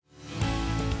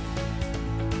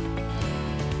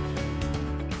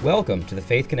Welcome to the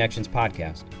Faith Connections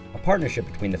podcast, a partnership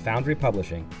between the Foundry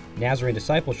Publishing, Nazarene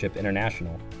Discipleship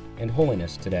International, and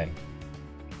Holiness Today.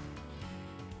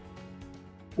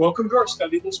 Welcome to our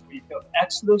study this week of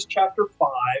Exodus chapter 5,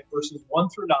 verses 1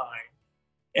 through 9,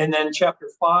 and then chapter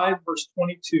 5, verse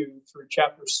 22 through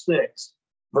chapter 6,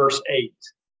 verse 8.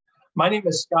 My name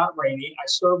is Scott Rainey. I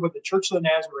serve with the Church of the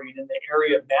Nazarene in the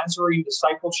area of Nazarene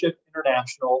Discipleship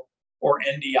International, or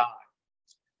NDI.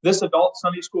 This adult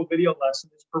Sunday school video lesson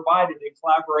is provided in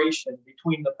collaboration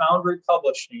between the Foundry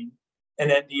Publishing and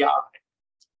NDI.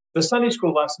 The Sunday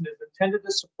school lesson is intended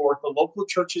to support the local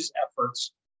church's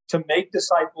efforts to make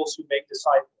disciples who make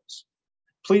disciples.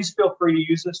 Please feel free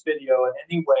to use this video in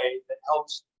any way that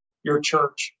helps your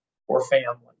church or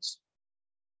families.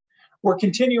 We're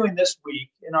continuing this week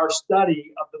in our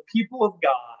study of the people of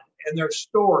God and their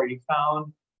story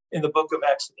found in the book of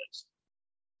Exodus.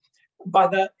 By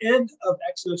the end of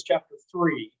Exodus chapter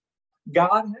 3,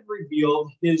 God had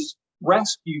revealed his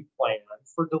rescue plan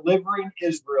for delivering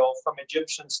Israel from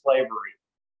Egyptian slavery.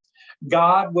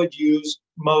 God would use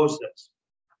Moses,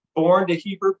 born to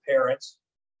Hebrew parents,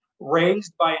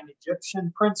 raised by an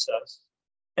Egyptian princess,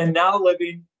 and now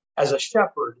living as a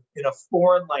shepherd in a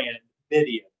foreign land,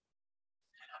 Midian.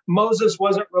 Moses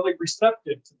wasn't really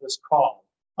receptive to this call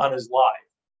on his life.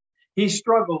 He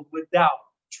struggled with doubt,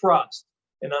 trust,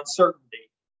 and uncertainty.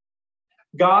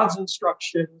 God's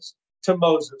instructions to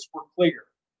Moses were clear.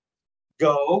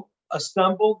 Go,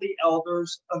 assemble the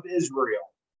elders of Israel,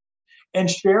 and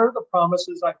share the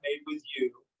promises I've made with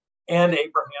you and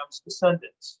Abraham's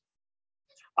descendants.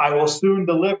 I will soon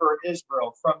deliver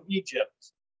Israel from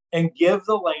Egypt and give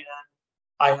the land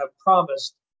I have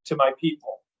promised to my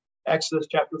people. Exodus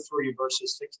chapter 3,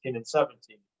 verses 16 and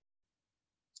 17.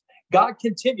 God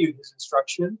continued his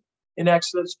instruction in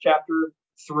Exodus chapter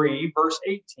 3, verse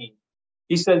 18.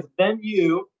 He says, then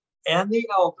you and the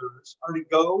elders are to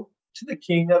go to the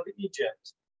king of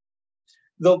Egypt.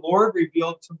 The Lord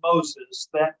revealed to Moses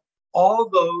that all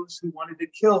those who wanted to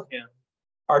kill him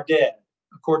are dead,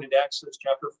 according to Exodus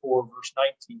chapter 4, verse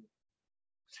 19.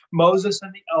 Moses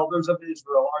and the elders of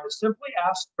Israel are to simply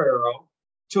ask Pharaoh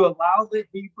to allow the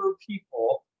Hebrew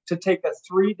people to take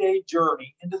a 3-day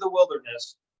journey into the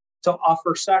wilderness to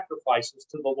offer sacrifices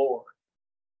to the Lord.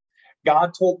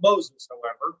 God told Moses,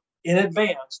 however, in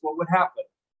advance what would happen.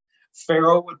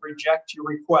 Pharaoh would reject your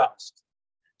request.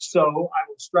 So I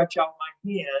will stretch out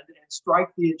my hand and strike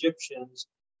the Egyptians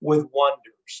with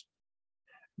wonders.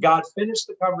 God finished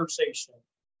the conversation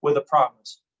with a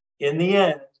promise. In the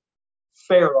end,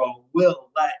 Pharaoh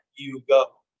will let you go.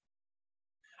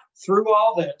 Through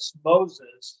all this,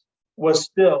 Moses was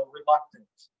still reluctant.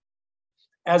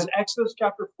 As Exodus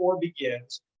chapter 4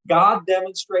 begins, God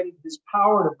demonstrated his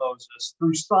power to Moses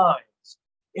through signs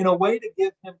in a way to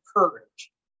give him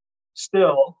courage.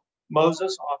 Still,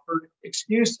 Moses offered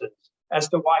excuses as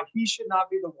to why he should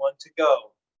not be the one to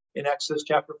go in Exodus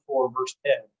chapter 4, verse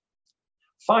 10.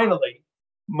 Finally,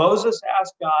 Moses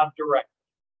asked God directly,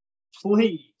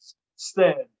 please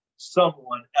send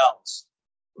someone else.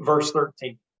 Verse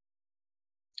 13.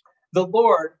 The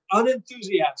Lord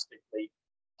unenthusiastically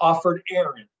offered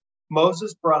Aaron,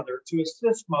 Moses' brother, to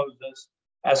assist Moses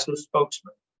as his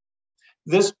spokesman.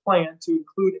 This plan to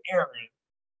include Aaron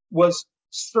was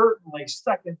certainly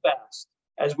second best,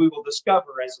 as we will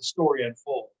discover as the story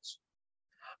unfolds.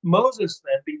 Moses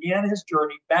then began his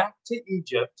journey back to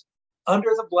Egypt under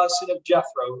the blessing of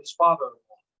Jethro, his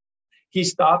father-in-law. He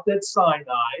stopped at Sinai,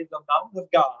 the mountain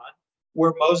of God,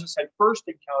 where Moses had first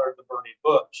encountered the burning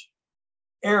bush.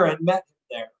 Aaron met him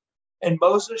there, and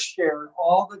Moses shared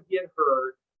all that he had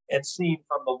heard and seen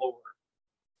from the Lord.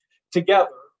 Together,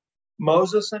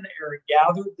 Moses and Aaron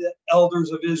gathered the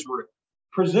elders of Israel,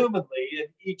 presumably in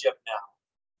Egypt now.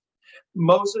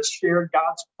 Moses shared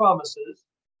God's promises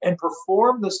and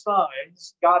performed the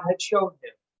signs God had shown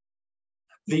him.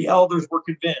 The elders were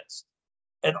convinced,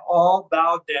 and all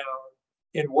bowed down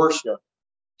in worship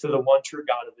to the one true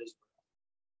God of Israel.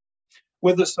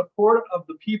 With the support of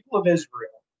the people of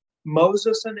Israel,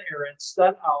 Moses and Aaron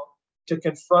set out to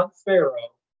confront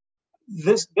Pharaoh.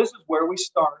 This is where we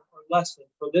start our lesson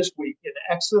for this week in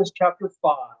Exodus chapter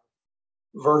 5,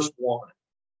 verse 1.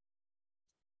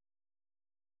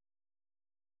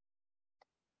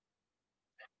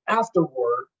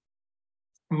 Afterward,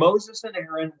 Moses and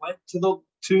Aaron went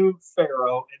to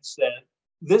Pharaoh and said,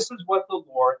 this is what the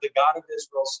Lord, the God of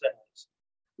Israel, says.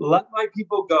 Let my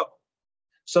people go,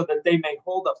 so that they may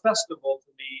hold a festival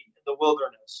to me in the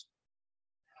wilderness.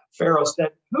 Pharaoh said,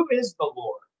 who is the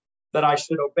Lord, that I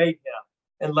should obey him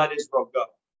and let Israel go?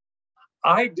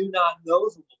 I do not know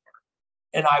the Lord,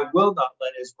 and I will not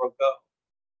let Israel go.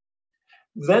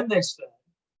 Then they said,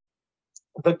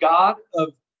 The God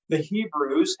of the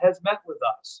Hebrews has met with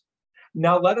us.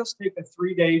 Now let us take a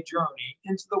 3-day journey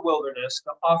into the wilderness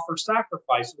to offer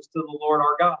sacrifices to the Lord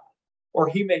our God, or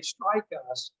he may strike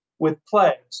us with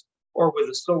plagues or with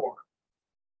a sword."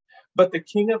 But the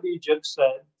king of Egypt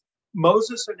said,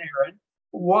 "Moses and Aaron,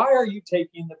 why are you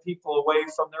taking the people away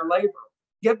from their labor?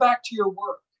 Get back to your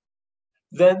work."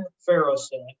 Then Pharaoh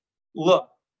said, "Look,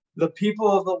 the people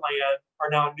of the land are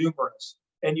now numerous,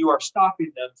 and you are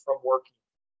stopping them from working."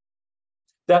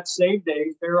 That same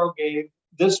day, Pharaoh gave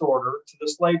this order to the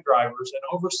slave drivers and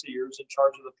overseers in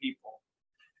charge of the people: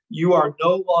 "You are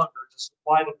no longer to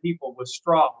supply the people with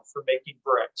straw for making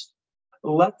bricks.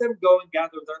 Let them go and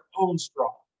gather their own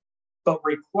straw, but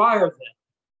require them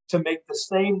to make the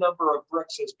same number of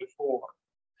bricks as before.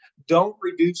 Don't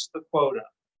reduce the quota.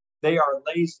 They are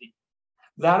lazy.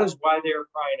 That is why they are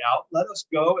crying out, 'Let us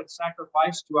go and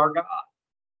sacrifice to our God.'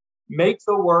 Make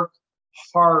the work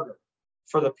harder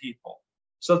for the people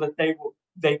so that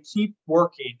they keep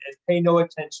working and pay no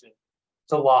attention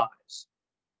to lies."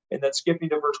 And then skipping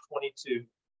to verse 22.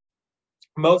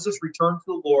 Moses returned to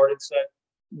the Lord and said,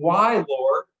 "Why,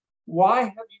 Lord? Why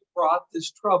have you brought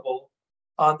this trouble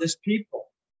on this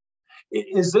people?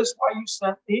 Is this why you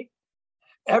sent me?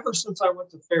 Ever since I went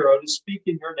to Pharaoh to speak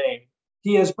in your name,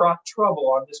 he has brought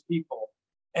trouble on this people,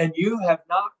 and you have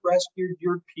not rescued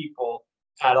your people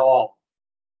at all."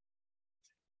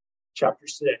 Chapter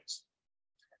 6.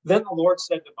 Then the Lord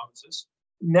said to Moses,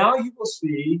 "Now you will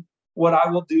see what I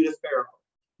will do to Pharaoh.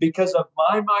 Because of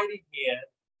my mighty hand,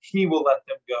 he will let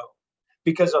them go.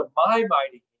 Because of my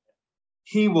mighty hand,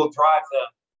 he will drive them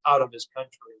out of his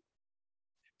country."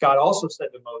 God also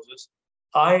said to Moses,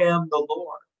 "I am the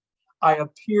Lord. I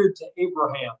appeared to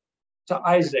Abraham, to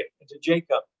Isaac, and to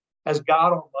Jacob as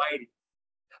God Almighty.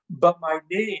 But my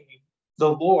name,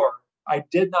 the Lord, I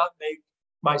did not make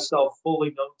myself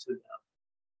fully known to them.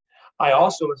 I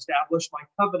also established my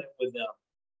covenant with them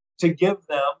to give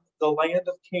them the land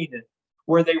of Canaan,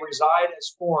 where they reside as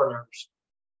foreigners.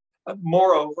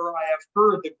 Moreover, I have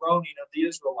heard the groaning of the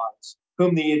Israelites,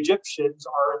 whom the Egyptians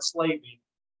are enslaving,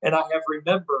 and I have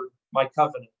remembered my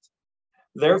covenant.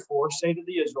 Therefore, say to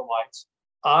the Israelites,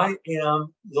 I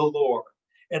am the Lord,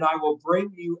 and I will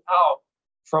bring you out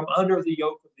from under the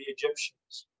yoke of the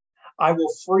Egyptians. I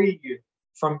will free you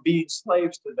from being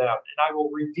slaves to them, and I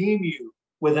will redeem you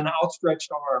with an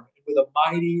outstretched arm and with a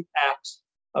mighty axe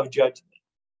of judgment.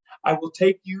 I will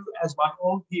take you as my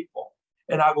own people,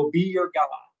 and I will be your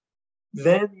God.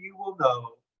 Then you will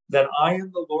know that I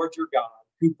am the Lord your God,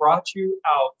 who brought you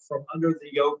out from under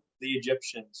the yoke of the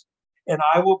Egyptians. And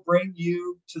I will bring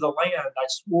you to the land I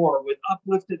swore with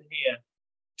uplifted hand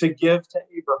to give to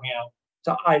Abraham,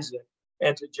 to Isaac,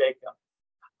 and to Jacob.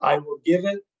 I will give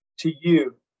it to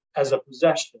you as a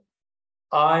possession.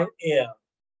 I am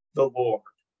the Lord."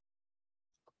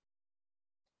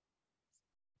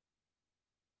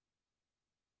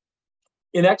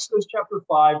 In Exodus chapter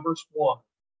 5, verse 1,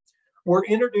 we're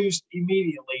introduced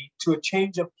immediately to a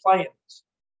change of plans.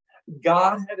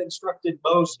 God had instructed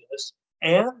Moses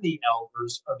and the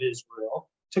elders of Israel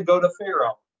to go to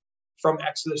Pharaoh from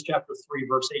Exodus chapter 3,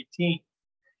 verse 18.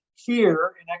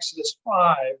 Here in Exodus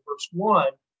 5, verse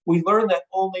 1, we learn that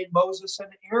only Moses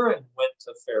and Aaron went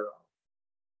to Pharaoh.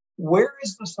 Where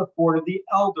is the support of the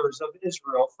elders of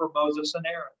Israel for Moses and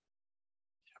Aaron?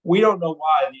 We don't know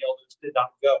why the elders did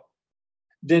not go.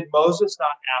 Did Moses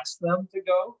not ask them to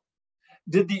go?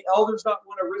 Did the elders not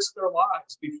want to risk their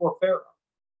lives before Pharaoh?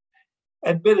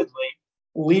 Admittedly,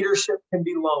 leadership can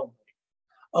be lonely,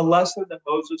 a lesson that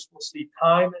Moses will see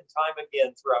time and time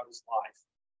again throughout his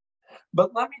life.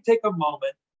 But let me take a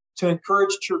moment to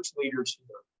encourage church leaders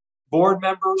here, board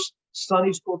members,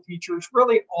 Sunday school teachers,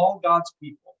 really all God's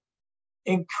people.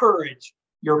 Encourage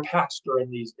your pastor in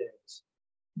these days.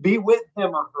 Be with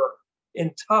him or her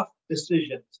in tough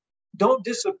decisions. Don't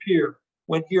disappear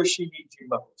when he or she needs you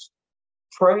most.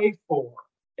 Pray for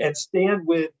and stand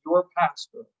with your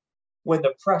pastor when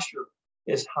the pressure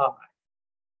is high.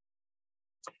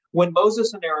 When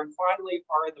Moses and Aaron finally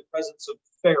are in the presence of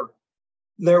Pharaoh,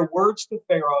 their words to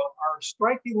Pharaoh are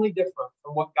strikingly different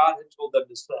from what God had told them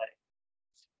to say.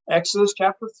 Exodus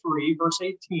chapter 3, verse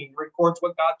 18 records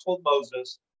what God told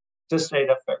Moses to say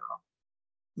to Pharaoh.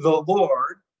 The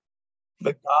Lord,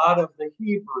 the God of the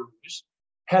Hebrews,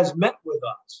 has met with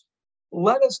us.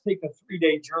 Let us take a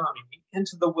 3-day journey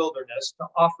into the wilderness to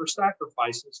offer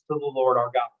sacrifices to the Lord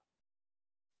our God.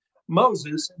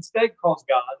 Moses instead calls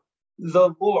God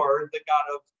the Lord, the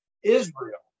God of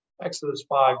Israel. Exodus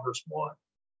 5, verse 1.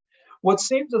 What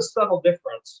seems a subtle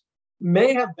difference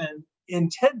may have been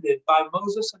intended by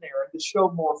Moses and Aaron to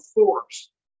show more force.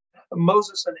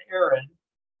 Moses and Aaron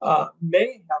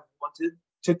may have wanted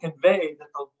to convey that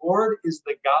the Lord is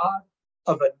the God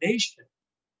of a nation,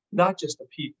 not just a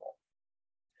people.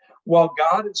 While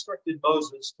God instructed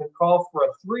Moses to call for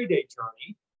a 3-day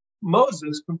journey,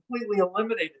 Moses completely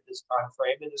eliminated this time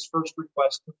frame in his first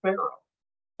request to Pharaoh.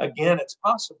 Again, it's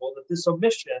possible that this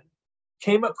omission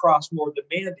came across more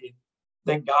demanding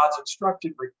than God's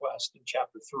instructed request in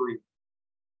chapter 3.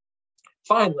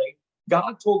 Finally,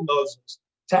 God told Moses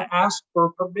to ask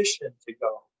for permission to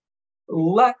go.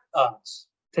 Let us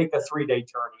take a 3-day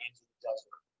journey into the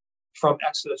desert, from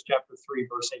Exodus chapter 3,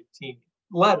 verse 18.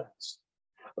 Let us.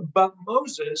 But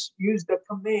Moses used a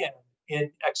command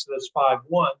in Exodus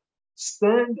 5:1,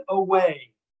 send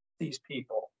away these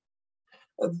people.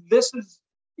 This is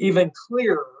even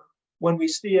clearer when we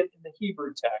see it in the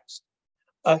Hebrew text.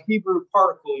 A Hebrew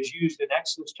particle is used in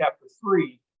Exodus chapter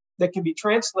 3 that can be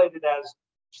translated as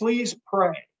please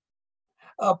pray,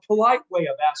 a polite way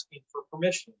of asking for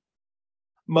permission.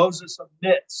 Moses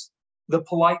omits the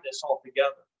politeness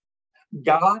altogether.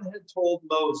 God had told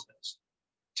Moses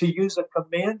to use a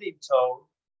commanding tone,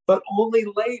 but only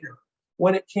later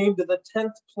when it came to the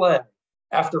 10th plague,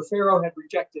 after Pharaoh had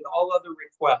rejected all other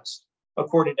requests,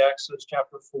 according to Exodus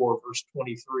chapter 4, verse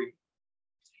 23.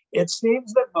 It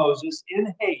seems that Moses,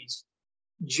 in haste,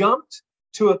 jumped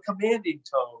to a commanding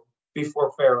tone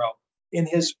before Pharaoh in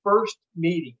his first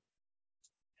meeting.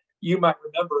 You might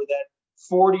remember that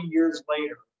 40 years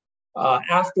later,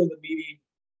 after the meeting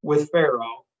with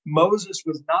Pharaoh, Moses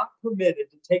was not permitted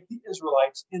to take the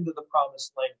Israelites into the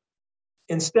promised land.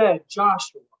 Instead,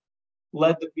 Joshua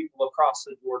led the people across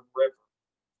the Jordan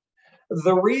River.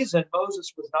 The reason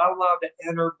Moses was not allowed to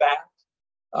enter back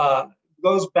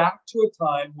goes back to a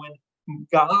time when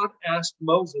God asked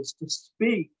Moses to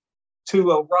speak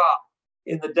to a rock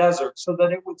in the desert so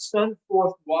that it would send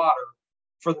forth water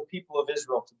for the people of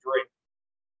Israel to drink.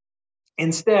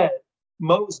 Instead,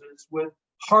 Moses, with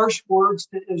harsh words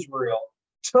to Israel,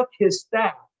 took his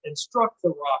staff and struck the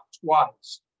rock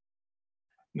twice.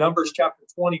 Numbers chapter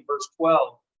 20, verse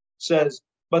 12 says,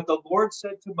 but the Lord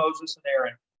said to Moses and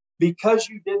Aaron, because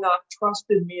you did not trust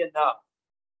in me enough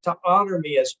to honor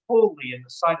me as holy in the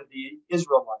sight of the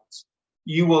Israelites,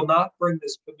 you will not bring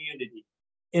this community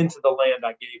into the land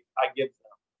I give them.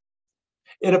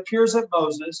 It appears that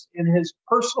Moses, in his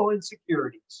personal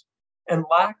insecurities and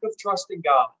lack of trust in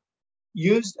God,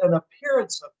 used an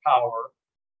appearance of power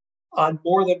on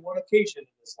more than one occasion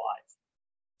in his life.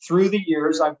 Through the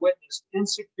years, I've witnessed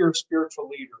insecure spiritual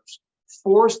leaders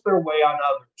force their way on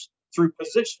others through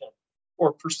position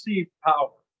or perceived power.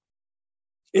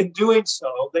 In doing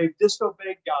so, they've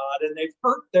disobeyed God and they've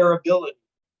hurt their ability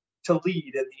to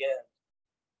lead in the end.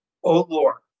 Oh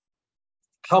Lord,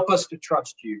 help us to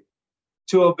trust you,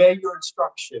 to obey your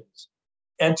instructions,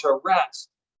 and to rest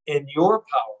in your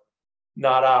power,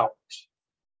 not ours.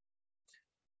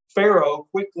 Pharaoh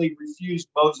quickly refused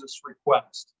Moses'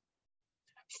 request.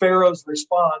 Pharaoh's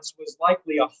response was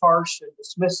likely a harsh and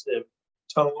dismissive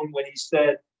tone when he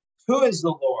said, who is the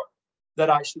Lord that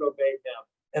I should obey him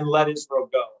and let Israel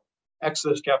go?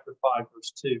 Exodus chapter 5,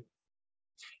 verse 2.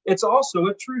 It's also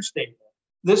a true statement.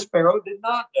 This Pharaoh did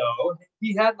not know,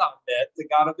 he had not met the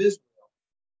God of Israel.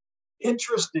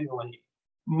 Interestingly,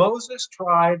 Moses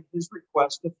tried his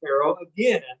request to Pharaoh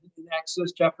again in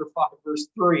Exodus chapter 5, verse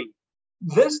 3.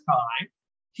 This time,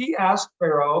 he asked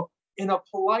Pharaoh in a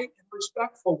polite and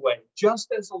respectful way,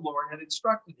 just as the Lord had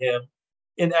instructed him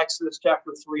in Exodus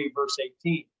chapter 3, verse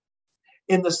 18.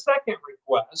 In the second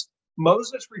request,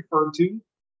 Moses referred to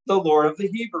the Lord of the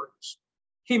Hebrews.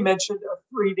 He mentioned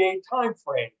a 3-day time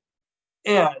frame,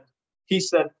 and he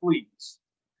said, please.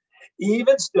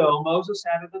 Even still, Moses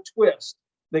added a twist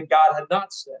that God had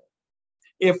not said.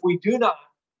 If we do not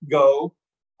go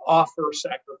offer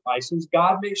sacrifices,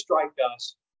 God may strike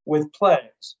us with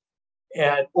plagues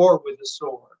or with a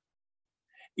sword.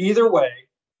 Either way,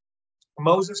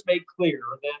 Moses made clear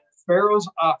that Pharaoh's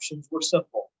options were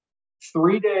simple: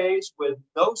 3 days with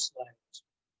no slaves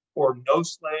or no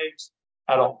slaves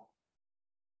at all.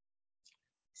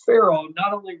 Pharaoh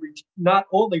not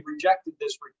only rejected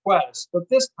this request, but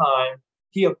this time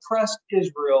he oppressed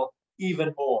Israel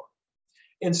even more.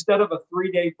 Instead of a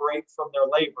 3-day break from their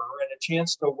labor and a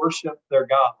chance to worship their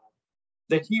God,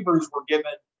 the Hebrews were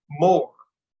given more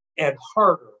and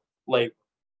harder labor.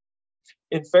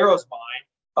 In Pharaoh's mind,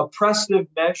 oppressive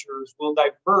measures will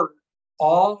divert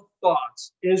all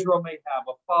thoughts Israel may have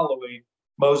of following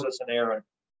Moses and Aaron.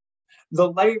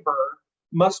 The labor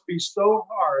must be so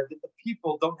hard that the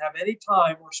people don't have any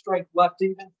time or strength left to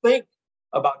even think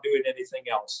about doing anything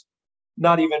else,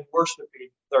 not even worshiping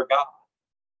their God.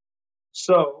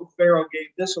 So Pharaoh gave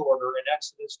this order in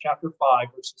Exodus chapter 5,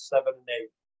 verses 7 and 8.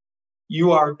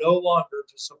 You are no longer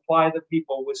to supply the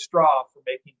people with straw for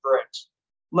making bricks.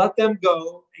 Let them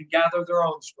go and gather their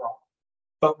own straw,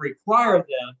 but require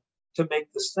them to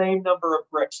make the same number of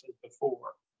bricks as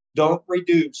before. Don't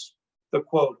reduce the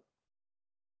quota.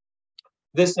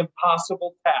 This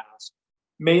impossible task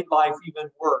made life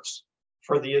even worse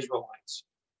for the Israelites.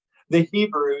 The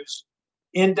Hebrews,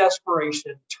 in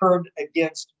desperation, turned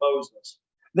against Moses.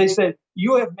 They said,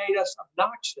 "You have made us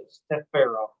obnoxious to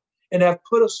Pharaoh and have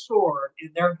put a sword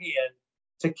in their hand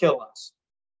to kill us."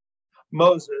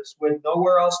 Moses, with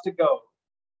nowhere else to go,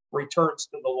 returns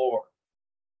to the Lord.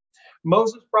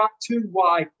 Moses brought two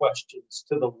why questions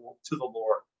to the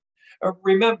Lord.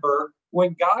 Remember,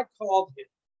 when God called him,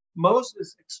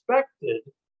 Moses expected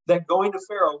that going to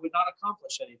Pharaoh would not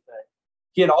accomplish anything.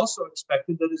 He had also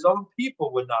expected that his own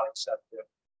people would not accept him.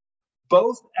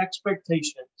 Both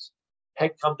expectations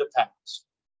had come to pass,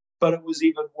 but it was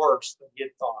even worse than he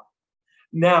had thought.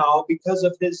 Now, because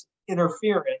of his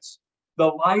interference, the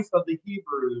life of the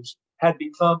Hebrews had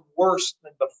become worse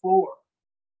than before.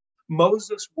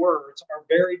 Moses' words are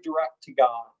very direct to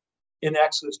God in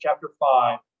Exodus chapter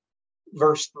 5,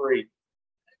 verse 3.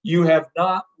 You have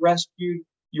not rescued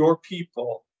your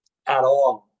people at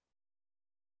all.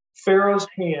 Pharaoh's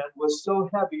hand was so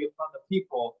heavy upon the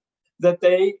people that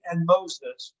they and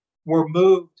Moses were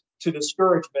moved to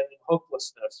discouragement and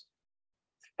hopelessness.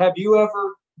 Have you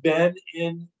ever been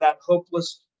in that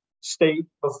hopeless state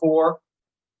before?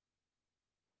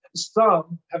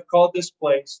 Some have called this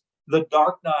place the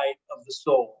dark night of the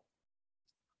soul.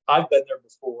 I've been there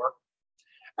before.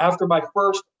 After my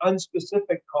first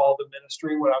unspecific call to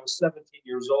ministry when I was 17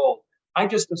 years old, I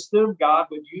just assumed God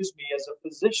would use me as a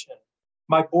physician,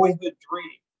 my boyhood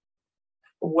dream.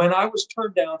 When I was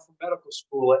turned down from medical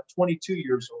school at 22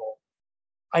 years old,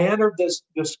 I entered this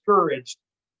discouraged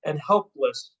and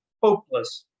hopeless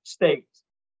state.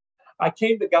 I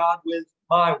came to God with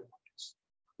my whys.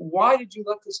 Why did you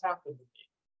let this happen to me?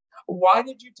 Why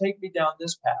did you take me down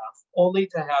this path only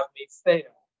to have me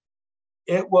fail?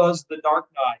 It was the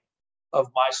dark night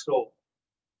of my soul.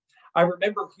 I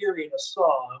remember hearing a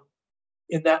song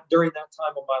during that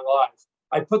time of my life.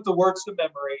 I put the words to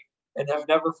memory and have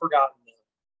never forgotten them.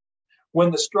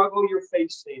 When the struggle you're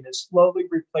facing is slowly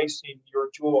replacing your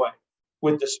joy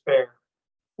with despair.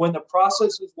 When the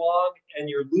process is long and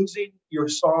you're losing your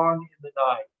song in the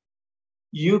night,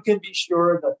 you can be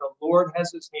sure that the Lord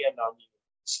has his hand on you,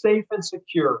 safe and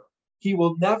secure. He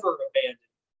will never abandon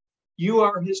you. You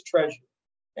are his treasure,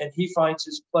 and he finds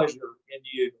his pleasure in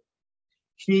you.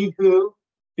 He who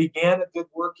began a good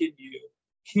work in you,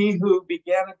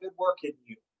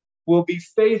 will be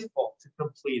faithful to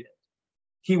complete it.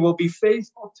 He will be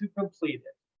faithful to complete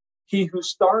it. He who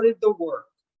started the work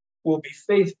will be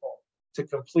faithful to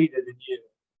complete it in you.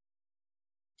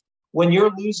 When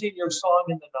you're losing your song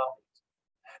in the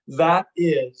night, that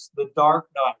is the dark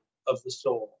night of the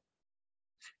soul.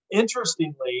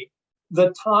 Interestingly,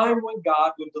 the time when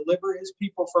God would deliver his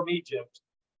people from Egypt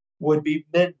would be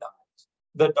midnight,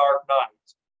 the dark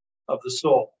night of the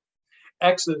soul.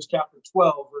 Exodus chapter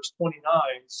 12, verse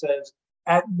 29 says,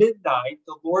 "At midnight,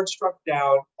 the Lord struck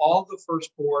down all the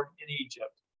firstborn in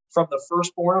Egypt, from the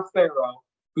firstborn of Pharaoh,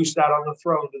 who sat on the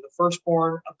throne, to the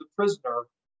firstborn of the prisoner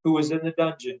who was in the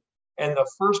dungeon, and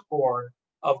the firstborn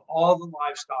of all the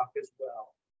livestock as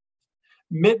well."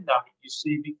 Midnight, you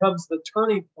see, becomes the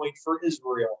turning point for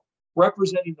Israel,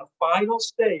 representing the final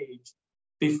stage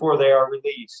before they are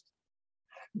released.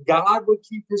 God would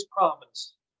keep his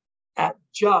promise at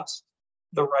just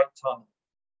the right time.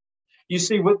 You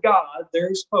see, with God,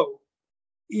 there's hope,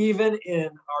 even in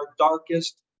our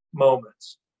darkest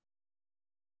moments.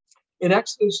 In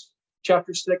Exodus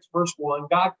chapter 6, verse 1,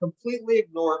 God completely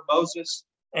ignored Moses'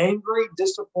 angry,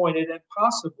 disappointed, and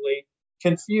possibly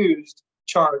confused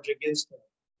charge against him.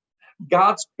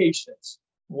 God's patience.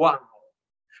 Wow.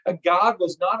 God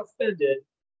was not offended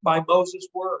by Moses'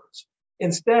 words.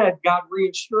 Instead, God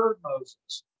reassured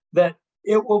Moses that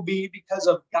it will be because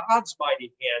of God's mighty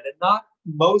hand and not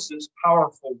Moses'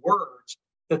 powerful words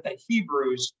that the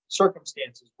Hebrews'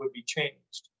 circumstances would be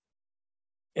changed.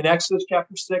 In Exodus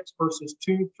chapter 6, verses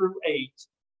 2 through 8,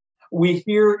 we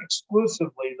hear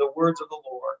exclusively the words of the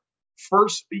Lord,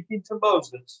 first speaking to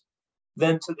Moses,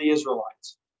 then to the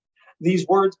Israelites. These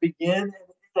words begin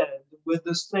and end with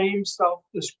the same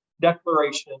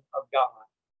self-declaration of God.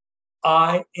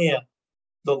 I am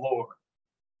the Lord.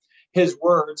 His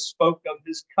words spoke of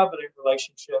his covenant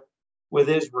relationship with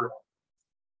Israel.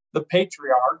 The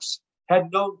patriarchs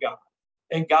had known God,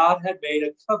 and God had made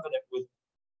a covenant with them.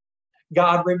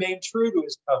 God remained true to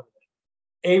his covenant.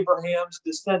 Abraham's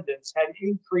descendants had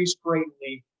increased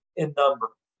greatly in number.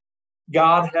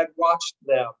 God had watched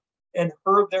them and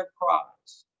heard their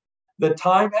cries. The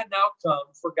time had now come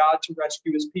for God to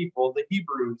rescue his people, the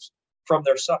Hebrews, from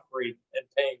their suffering and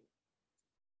pain.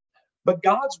 But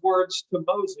God's words to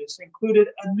Moses included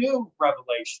a new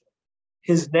revelation,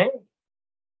 his name.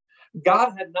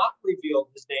 God had not revealed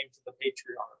his name to the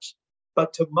patriarchs,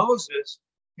 but to Moses,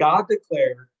 God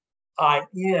declared, I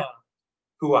am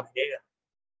who I am.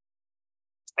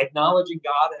 Acknowledging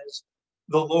God as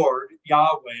the Lord,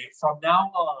 Yahweh, from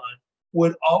now on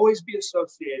would always be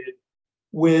associated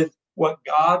with what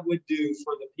God would do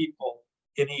for the people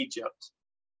in Egypt.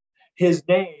 His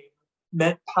name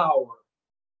meant power,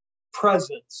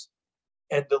 presence,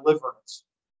 and deliverance.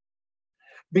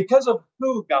 Because of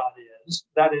who God is,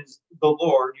 that is the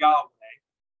Lord, Yahweh,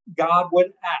 God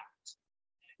would act.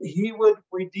 He would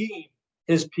redeem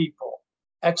his people.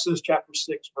 Exodus chapter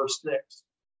 6, verse 6.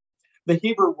 The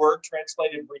Hebrew word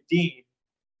translated redeem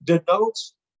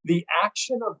denotes the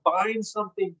action of buying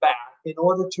something back in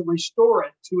order to restore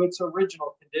it to its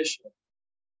original condition.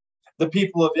 The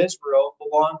people of Israel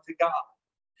belonged to God.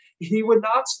 He would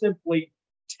not simply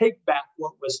take back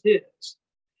what was his.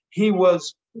 He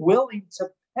was willing to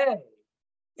pay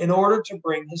in order to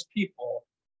bring his people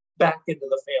back into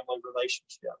the family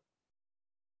relationship.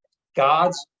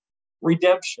 God's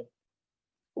redemption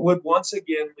would once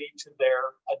again lead to their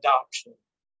adoption.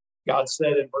 God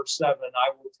said in verse 7,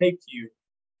 I will take you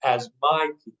as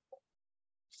my people.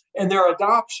 And their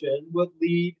adoption would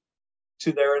lead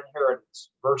to their inheritance.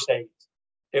 Verse 8,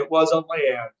 it was a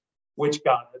land which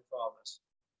God had promised.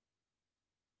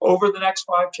 Over the next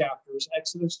 5 chapters,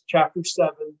 Exodus chapter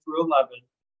 7 through 11,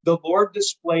 the Lord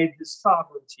displayed his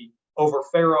sovereignty over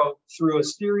Pharaoh through a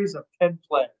series of 10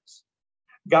 plagues.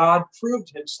 God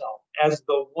proved himself as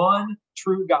the one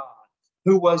true God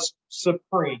who was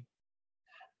supreme.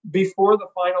 Before the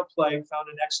final plague found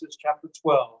in Exodus chapter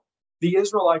 12, the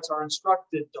Israelites are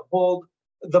instructed to hold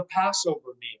the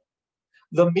Passover meal.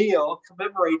 The meal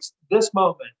commemorates this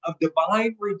moment of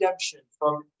divine redemption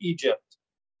from Egypt,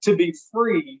 to be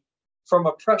free from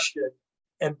oppression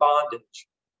and bondage.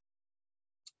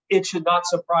 It should not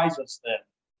surprise us then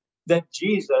that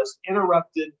Jesus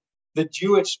interrupted the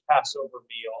Jewish Passover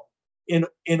meal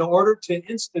in order to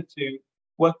institute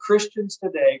what Christians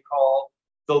today call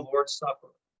the Lord's Supper.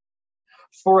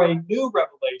 For a new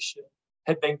revelation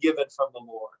had been given from the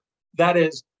Lord. That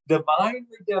is, divine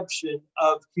redemption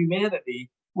of humanity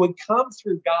would come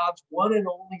through God's one and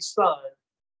only Son,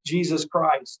 Jesus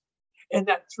Christ. And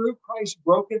that through Christ's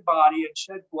broken body and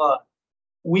shed blood,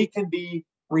 we can be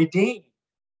redeemed,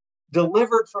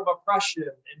 delivered from oppression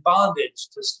and bondage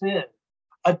to sin,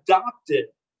 adopted,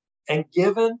 and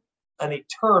given an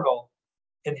eternal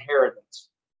inheritance.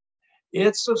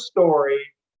 It's a story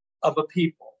of a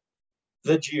people,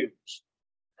 the Jews,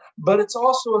 but it's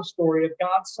also a story of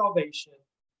God's salvation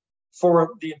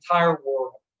for the entire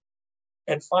world.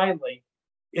 And finally,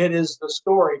 it is the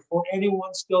story for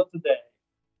anyone still today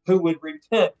who would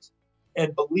repent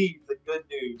and believe the good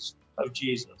news of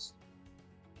Jesus.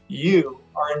 You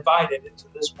are invited into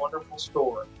this wonderful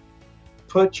story.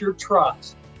 Put your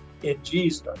trust in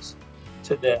Jesus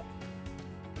today.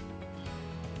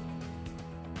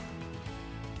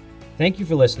 Thank you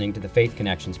for listening to the Faith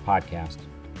Connections podcast.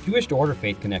 If you wish to order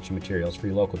Faith Connection materials for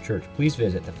your local church, please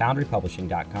visit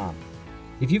thefoundrypublishing.com.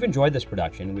 If you've enjoyed this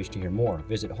production and wish to hear more,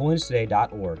 visit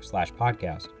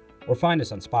holinesstoday.org/podcast or find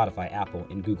us on Spotify, Apple,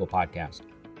 and Google Podcast.